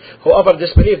عظيم. Whoever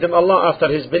disbelieved in Allah after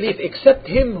his belief, except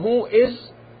him who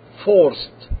is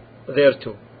forced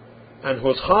thereto, and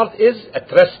whose heart is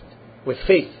at rest with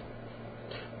faith.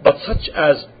 But such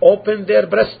as open their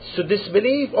breasts to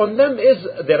disbelief, on them is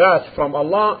the wrath from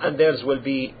Allah, and theirs will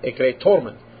be a great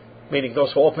torment. Meaning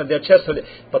those who open their chest,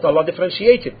 but Allah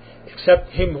differentiated, except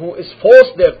him who is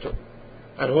forced thereto,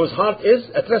 and whose heart is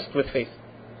at rest with faith.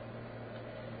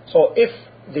 So if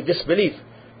the disbelief,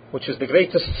 which is the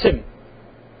greatest sin,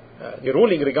 the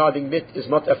ruling regarding it is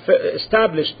not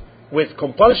established with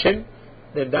compulsion,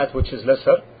 then that which is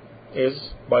lesser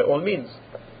is by all means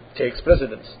takes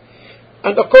precedence.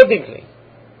 And accordingly,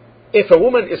 if a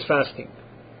woman is fasting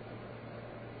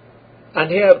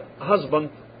and her husband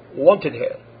wanted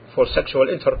her for sexual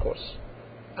intercourse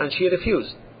and she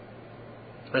refused,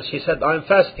 and she said, I am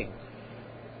fasting,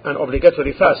 an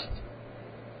obligatory fast,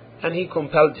 and he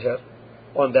compelled her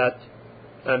on that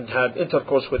and had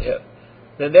intercourse with her,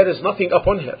 then there is nothing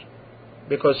upon her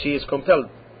because she is compelled,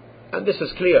 and this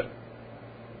is clear.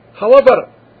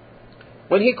 However,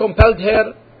 when he compelled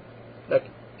her, like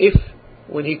if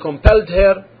when he compelled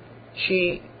her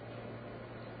she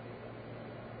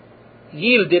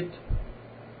yielded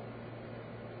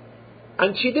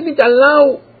and she didn't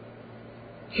allow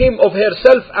him of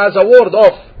herself as a ward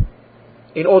off,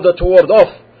 in order to ward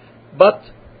off, but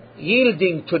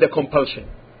yielding to the compulsion,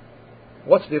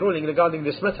 what's the ruling regarding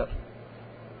this matter?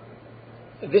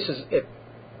 This is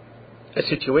a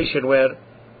situation where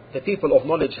the people of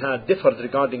knowledge had differed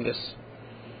regarding this.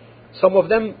 Some of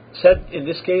them said in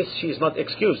this case she is not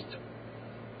excused.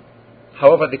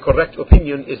 However, the correct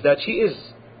opinion is that she is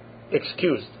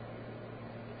excused,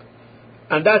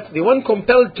 and that the one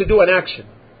compelled to do an action,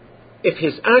 if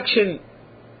his action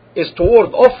is to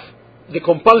ward off the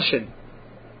compulsion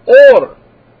or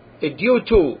due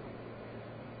to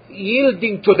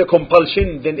yielding to the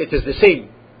compulsion, then it is the same.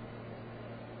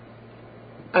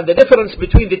 And the difference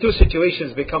between the two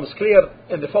situations becomes clear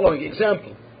in the following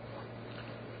example.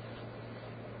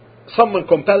 Someone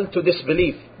compelled to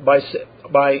disbelief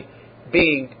by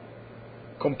being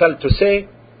compelled to say,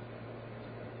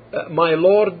 my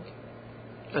Lord,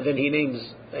 and then he names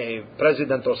a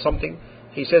president or something.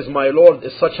 He says, my Lord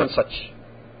is such and such.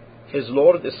 His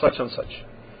Lord is such and such.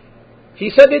 He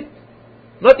said it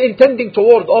not intending to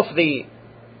ward off the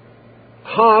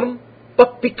harm,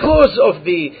 but because of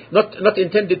the, not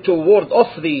intended to ward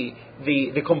off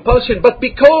the compulsion, but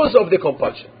because of the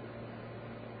compulsion.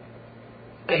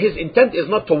 His intent is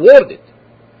not to ward it.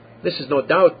 This is no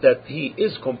doubt that he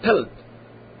is compelled.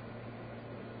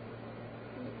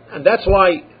 And that's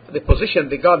why the position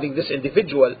regarding this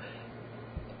individual,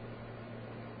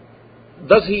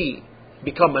 does he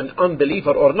become an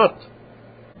unbeliever or not?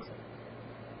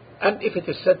 And if it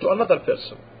is said to another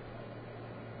person,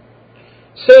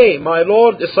 say, my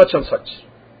Lord is such and such,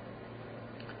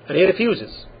 and he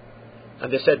refuses,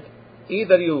 and they said,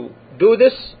 either you do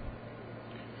this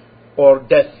or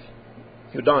death,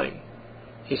 you die.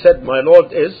 He said, my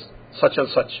Lord is such and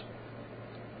such.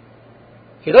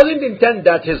 He doesn't intend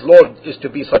that his Lord is to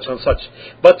be such and such,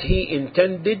 but he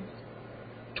intended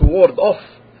to ward off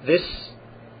this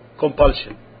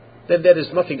compulsion. Then there is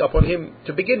nothing upon him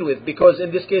to begin with, because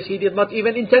in this case he did not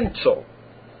even intend so.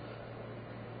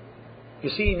 You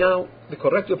see now the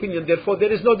correct opinion. Therefore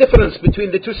there is no difference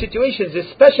between the two situations,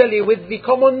 especially with the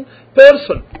common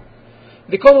person.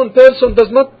 The common person does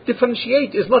not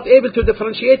differentiate, is not able to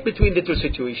differentiate between the two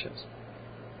situations.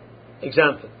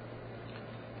 Example: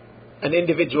 an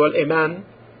individual, a man,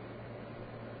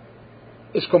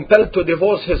 is compelled to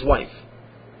divorce his wife,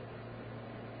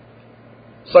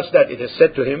 such that it is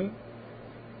said to him,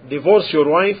 divorce your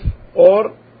wife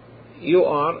or you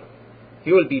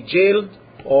will be jailed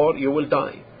or you will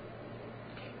die.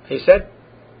 He said,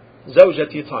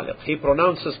 Zawjati taliq. He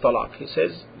pronounces talaq. He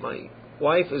says, my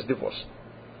wife is divorced.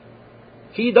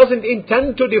 He doesn't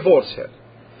intend to divorce her,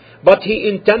 but he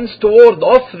intends to ward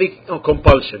off the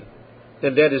compulsion.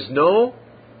 Then there is no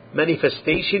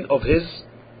manifestation of his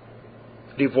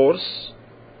divorce,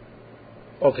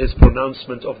 of his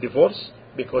pronouncement of divorce,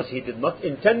 because he did not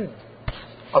intend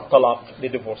at-talaq, the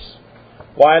divorce.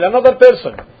 While another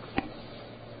person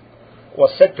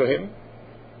was said to him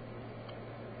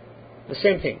the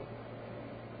same thing,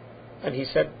 and he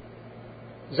said,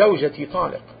 Zawjati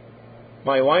taliq.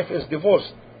 My wife is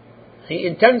divorced. He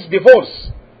intends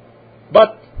divorce,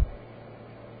 but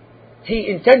he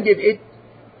intended it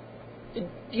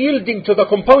yielding to the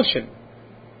compulsion.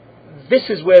 This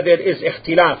is where there is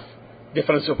ikhtilaf,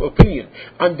 difference of opinion,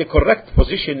 and the correct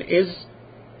position is,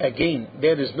 again,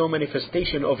 there is no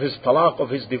manifestation of his talaq, of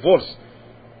his divorce,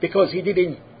 because he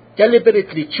didn't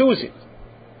deliberately choose it.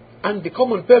 And the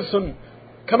common person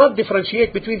cannot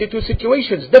differentiate between the two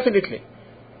situations, definitely.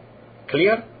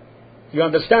 Clear? You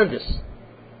understand this?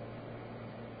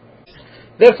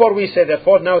 Therefore we say,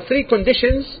 now 3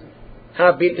 conditions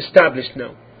have been established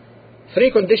now.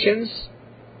 3 conditions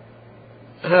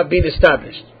have been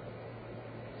established.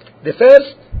 The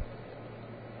first,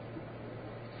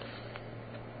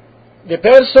 the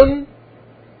person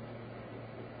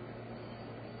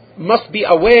must be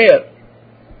aware,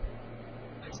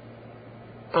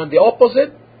 and the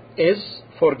opposite is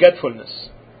forgetfulness.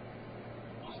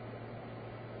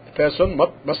 The person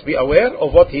must be aware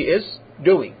of what he is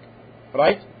doing,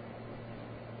 right?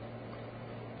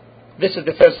 This is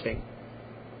the first thing.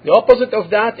 The opposite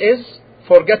of that is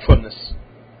forgetfulness.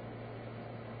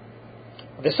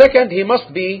 The second, he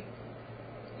must be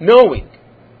knowing.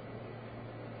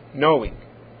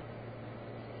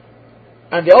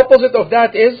 And the opposite of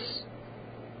that is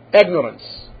ignorance.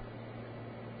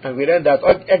 And we learned that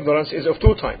ignorance is of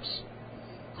 2 types.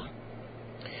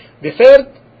 The third,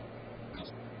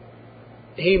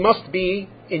 he must be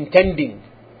intending.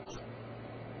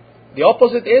 The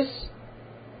opposite is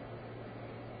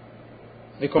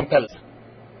the compelled.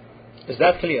 Is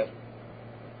that clear?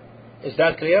 Is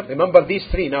that clear? Remember these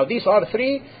 3. Now these are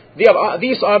 3.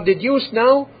 These are deduced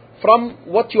now from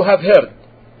what you have heard.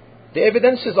 The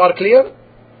evidences are clear.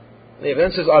 The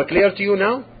evidences are clear to you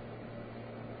now.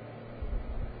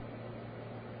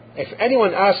 If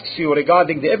anyone asks you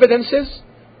regarding the evidences,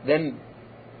 then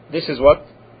this is what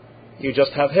you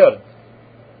just have heard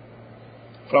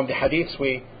from the hadiths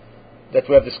that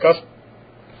we have discussed,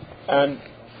 and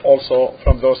also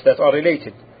from those that are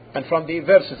related, and from the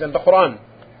verses in the Quran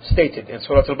stated in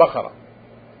Surah Al-Baqarah,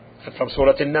 and from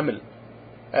Surah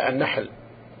Al-Nahl.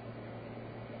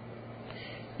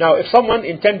 Now, if someone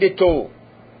intended to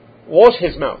wash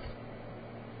his mouth,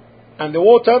 and the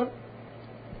water,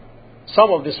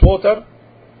 some of this water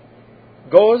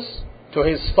goes to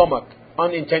his stomach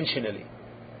unintentionally,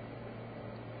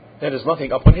 there is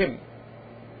nothing upon him,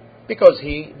 because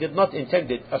he did not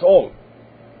intend it at all.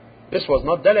 This was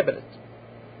not deliberate.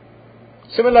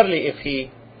 Similarly, if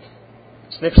he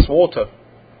sniffs water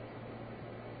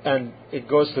and it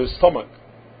goes to his stomach,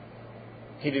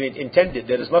 he didn't intend it,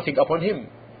 there is nothing upon him.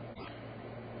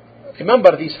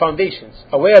 Remember these foundations: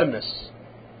 awareness,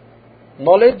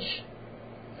 knowledge,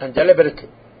 and deliberate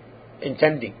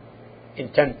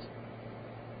intent.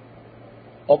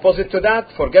 Opposite to that,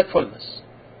 forgetfulness,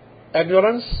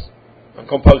 ignorance, and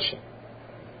compulsion.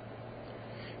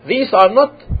 These are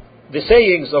not the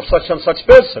sayings of such and such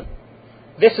person.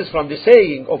 This is from the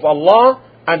saying of Allah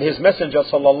and His Messenger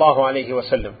sallallahu alaihi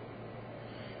wasallam.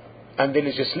 And the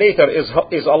legislator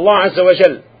is Allah Azza wa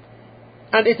Jal.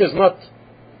 And it is not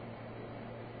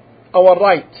our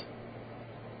right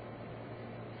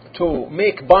to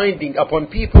make binding upon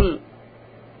people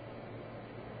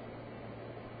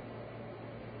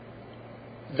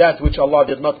that which Allah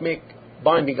did not make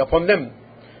binding upon them,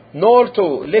 nor to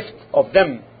lift of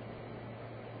them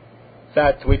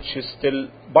that which is still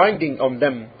binding on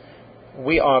them.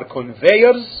 We are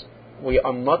conveyors, we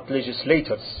are not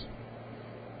legislators.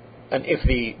 And if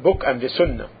the book and the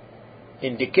sunnah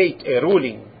indicate a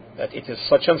ruling that it is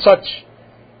such and such,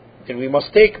 then we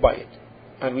must take by it,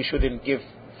 and we shouldn't give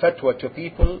fatwa to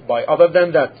people by other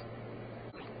than that.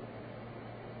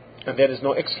 And there is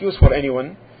no excuse for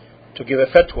anyone to give a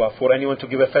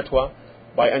fatwa,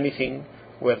 by anything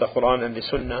where the Quran and the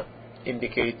Sunnah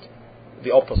indicate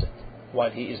the opposite, while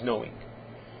he is knowing.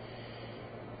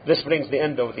 This brings the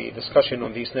end of the discussion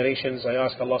on these narrations. I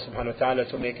ask Allah subhanahu wa ta'ala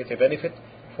to make it a benefit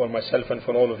for myself and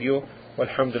for all of you.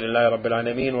 Walhamdulillahi Rabbil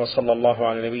Alameen, wa sallallahu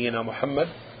ala nabiyyina Muhammad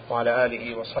wa ala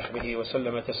alihi wa sahbihi wa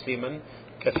sallama tasliman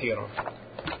kathira.